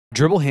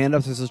Dribble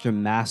handoffs are such a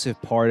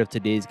massive part of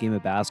today's game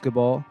of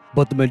basketball,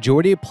 but the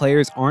majority of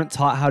players aren't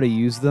taught how to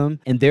use them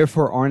and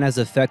therefore aren't as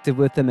effective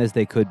with them as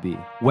they could be.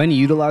 When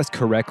utilized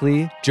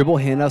correctly, dribble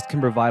handoffs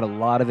can provide a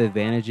lot of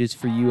advantages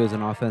for you as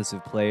an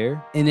offensive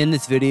player. And in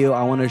this video,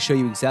 I want to show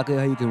you exactly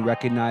how you can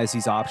recognize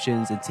these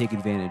options and take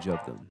advantage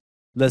of them.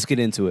 Let's get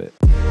into it.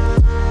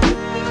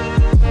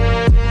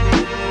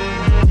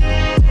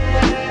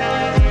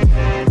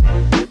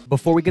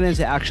 Before we get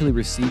into actually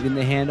receiving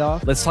the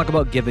handoff, let's talk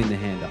about giving the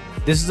handoff.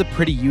 This is a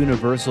pretty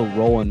universal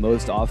role in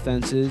most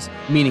offenses,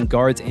 meaning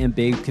guards and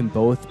bigs can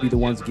both be the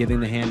ones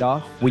giving the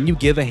handoff. When you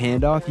give a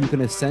handoff, you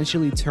can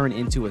essentially turn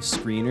into a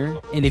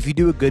screener, and if you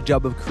do a good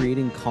job of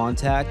creating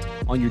contact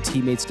on your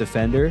teammate's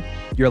defender,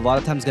 you're a lot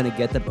of times going to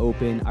get them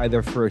open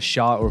either for a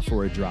shot or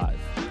for a drive.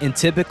 And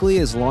typically,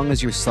 as long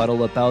as you're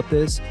subtle about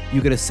this,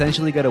 you can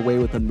essentially get away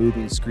with a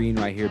moving screen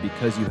right here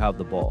because you have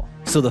the ball.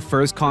 So the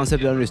first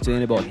concept to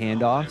understand about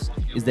handoffs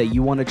is that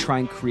you want to try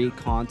and create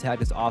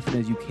contact as often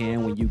as you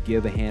can when you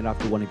give a handoff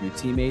to one of your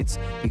teammates,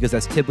 because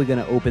that's typically going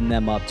to open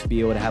them up to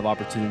be able to have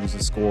opportunities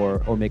to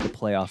score or make a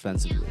play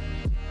offensively.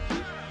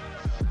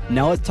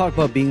 Now let's talk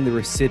about being the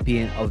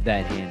recipient of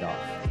that handoff.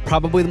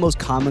 Probably the most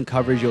common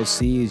coverage you'll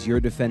see is your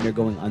defender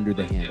going under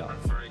the handoff.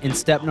 And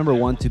step number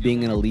one to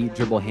being an elite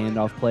dribble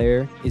handoff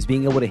player is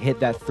being able to hit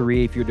that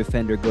three if your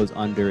defender goes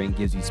under and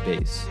gives you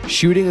space.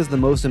 Shooting is the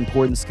most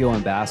important skill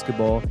in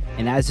basketball,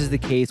 and as is the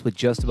case with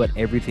just about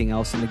everything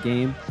else in the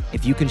game,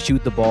 if you can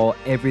shoot the ball,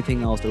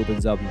 everything else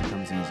opens up and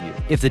becomes easier.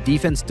 If the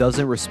defense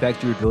doesn't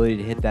respect your ability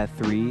to hit that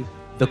three,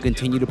 they'll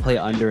continue to play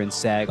under and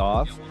sag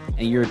off,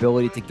 and your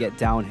ability to get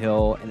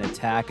downhill and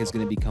attack is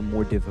going to become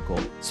more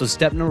difficult. So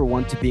step number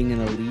one to being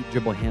an elite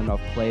dribble handoff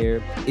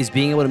player is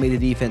being able to make the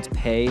defense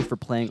pay for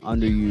playing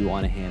under you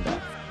on a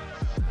handoff.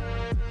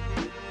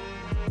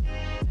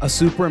 A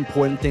super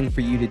important thing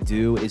for you to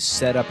do is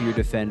set up your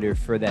defender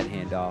for that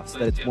handoff so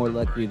that it's more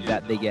likely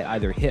that they get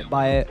either hit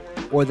by it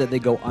or that they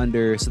go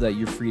under so that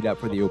you're freed up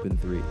for the open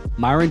three.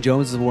 Myron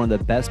Jones is one of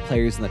the best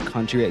players in the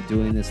country at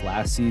doing this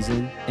last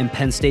season, and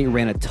Penn State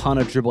ran a ton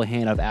of dribble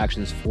handoff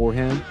actions for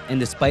him. And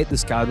despite the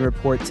scouting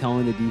report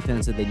telling the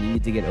defense that they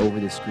needed to get over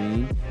the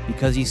screen,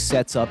 because he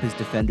sets up his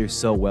defenders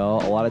so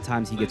well, a lot of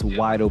times he gets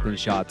wide open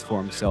shots for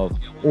himself,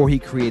 or he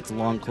creates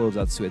long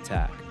closeouts to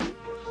attack.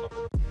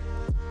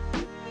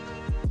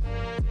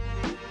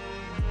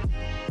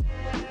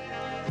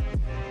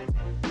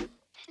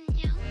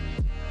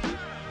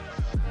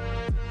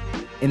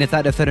 And if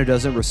that defender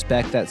doesn't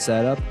respect that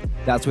setup,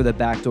 that's where the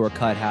backdoor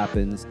cut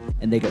happens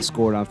and they get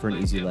scored on for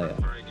an easy layup.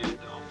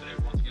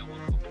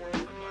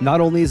 Not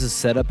only is the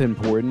setup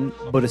important,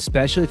 but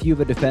especially if you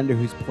have a defender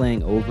who's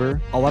playing over,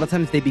 a lot of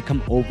times they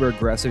become over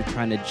aggressive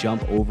trying to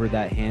jump over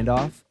that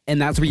handoff. And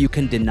that's where you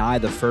can deny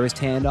the first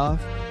handoff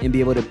and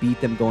be able to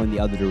beat them going the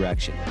other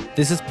direction.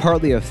 This is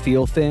partly a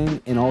feel thing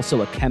and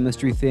also a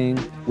chemistry thing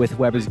with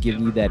whoever's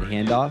giving you that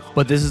handoff.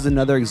 But this is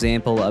another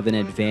example of an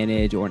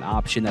advantage or an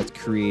option that's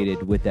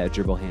created with that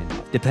dribble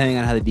handoff, depending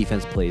on how the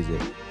defense plays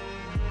it.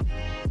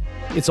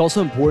 It's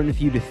also important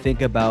for you to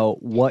think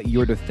about what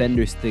your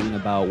defender's thinking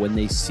about when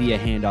they see a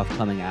handoff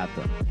coming at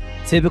them.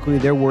 Typically,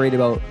 they're worried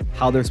about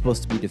how they're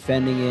supposed to be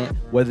defending it,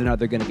 whether or not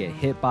they're going to get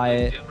hit by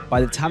it. By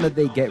the time that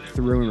they get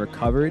through and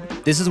recovered,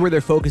 this is where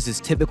their focus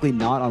is typically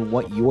not on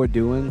what you're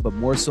doing, but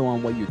more so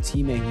on what your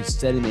teammate who's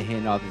setting the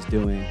handoff is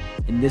doing.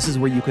 And this is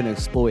where you can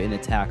exploit and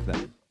attack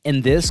them.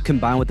 And this,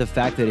 combined with the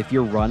fact that if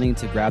you're running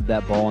to grab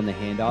that ball on the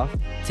handoff,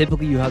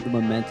 typically you have the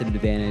momentum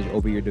advantage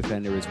over your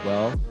defender as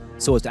well.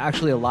 So it's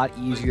actually a lot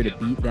easier to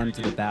beat them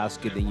to the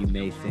basket than you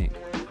may think.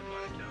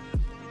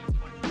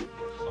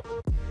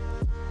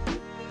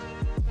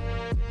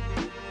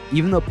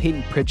 Even though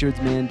Peyton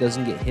Pritchard's man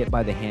doesn't get hit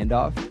by the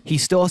handoff, he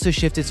still has to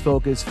shift his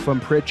focus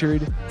from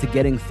Pritchard to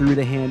getting through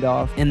the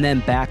handoff and then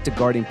back to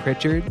guarding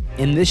Pritchard.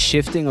 And this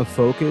shifting of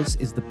focus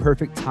is the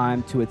perfect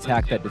time to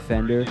attack that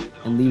defender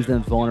and leaves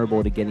them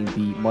vulnerable to getting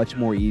beat much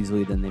more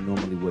easily than they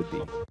normally would be.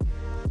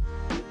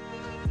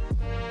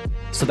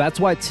 So that's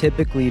why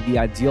typically the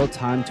ideal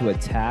time to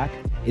attack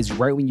is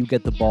right when you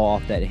get the ball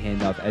off that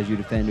handoff, as your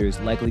defender is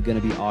likely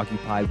going to be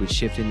occupied with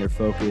shifting their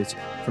focus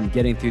from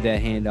getting through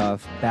that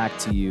handoff back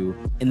to you.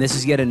 And this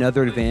is yet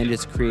another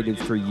advantage created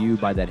for you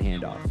by that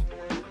handoff.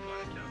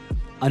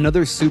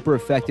 Another super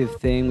effective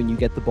thing when you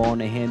get the ball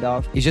in a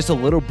handoff is just a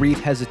little brief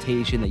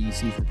hesitation that you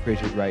see from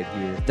Pritchard right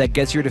here that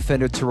gets your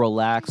defender to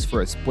relax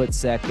for a split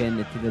second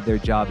and think that their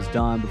job is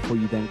done before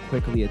you then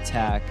quickly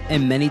attack.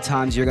 And many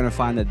times you're going to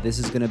find that this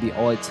is going to be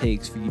all it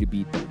takes for you to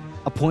beat them.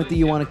 A point that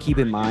you want to keep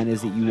in mind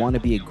is that you want to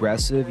be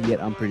aggressive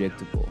yet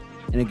unpredictable.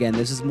 And again,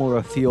 this is more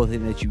of a feel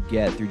thing that you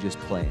get through just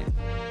playing.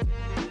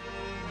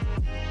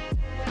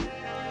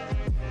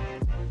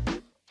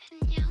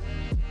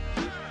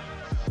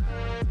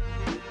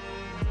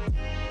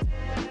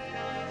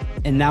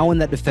 And now when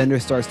that defender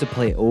starts to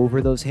play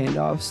over those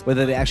handoffs,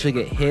 whether they actually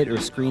get hit or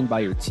screened by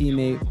your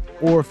teammate,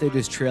 or if they're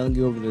just trailing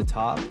you over the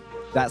top,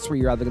 that's where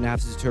you're either going to have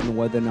to determine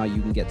whether or not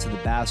you can get to the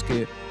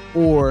basket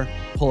or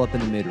pull up in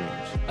the mid-range.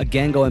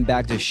 Again, going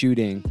back to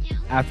shooting,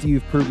 after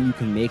you've proven you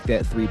can make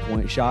that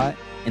three-point shot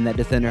and that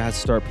defender has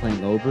to start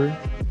playing over,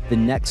 the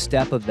next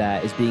step of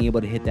that is being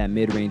able to hit that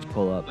mid-range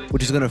pull-up,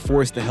 which is going to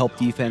force the help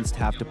defense to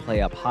have to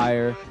play up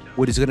higher,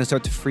 which is going to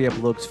start to free up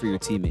looks for your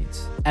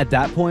teammates. At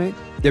that point,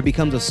 there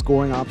becomes a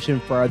scoring option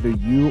for either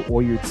you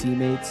or your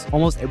teammates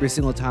almost every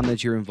single time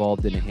that you're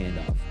involved in a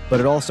handoff. But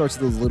it all starts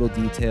with those little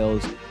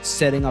details,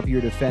 setting up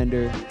your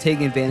defender,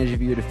 taking advantage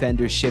of your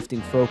defender's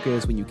shifting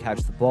focus when you catch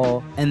the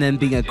ball, and then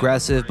being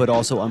aggressive but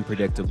also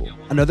unpredictable.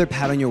 Another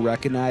pattern you'll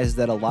recognize is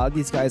that a lot of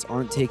these guys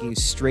aren't taking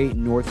straight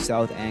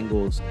north-south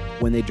angles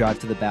when they drive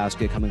to the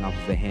basket coming off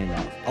of a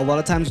handoff. A lot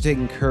of times they're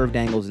taking curved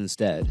angles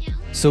instead.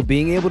 So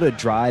being able to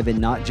drive in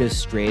not just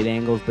straight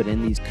angles but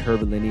in these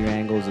curved linear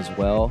angles as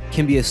well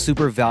can be a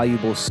super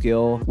valuable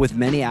skill with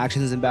many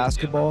actions in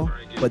basketball,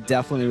 but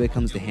definitely when it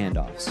comes to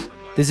handoffs.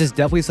 This is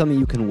definitely something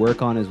you can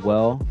work on as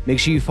well. Make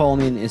sure you follow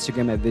me on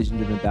Instagram at Vision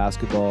Driven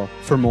Basketball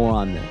for more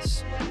on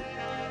this.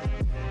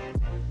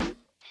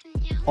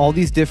 All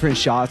these different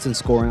shots and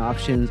scoring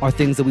options are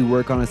things that we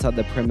work on inside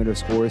the perimeter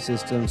scorer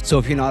system. So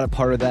if you're not a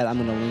part of that, I'm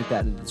going to link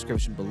that in the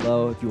description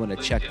below if you want to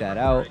check that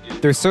out.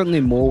 There's certainly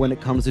more when it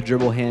comes to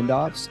dribble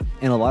handoffs,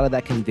 and a lot of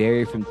that can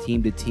vary from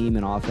team to team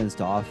and offense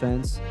to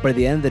offense. But at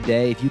the end of the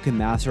day, if you can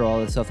master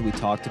all the stuff that we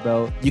talked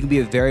about, you can be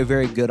a very,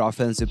 very good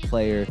offensive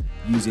player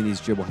using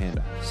these dribble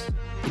handoffs.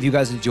 If you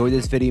guys enjoyed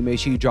this video, make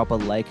sure you drop a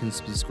like and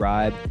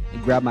subscribe,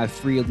 and grab my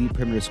free Elite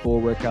Perimeter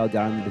Score workout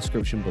down in the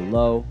description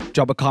below.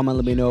 Drop a comment,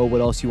 let me know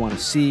what else you want to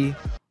see.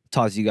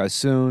 Talk to you guys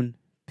soon.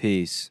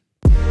 Peace.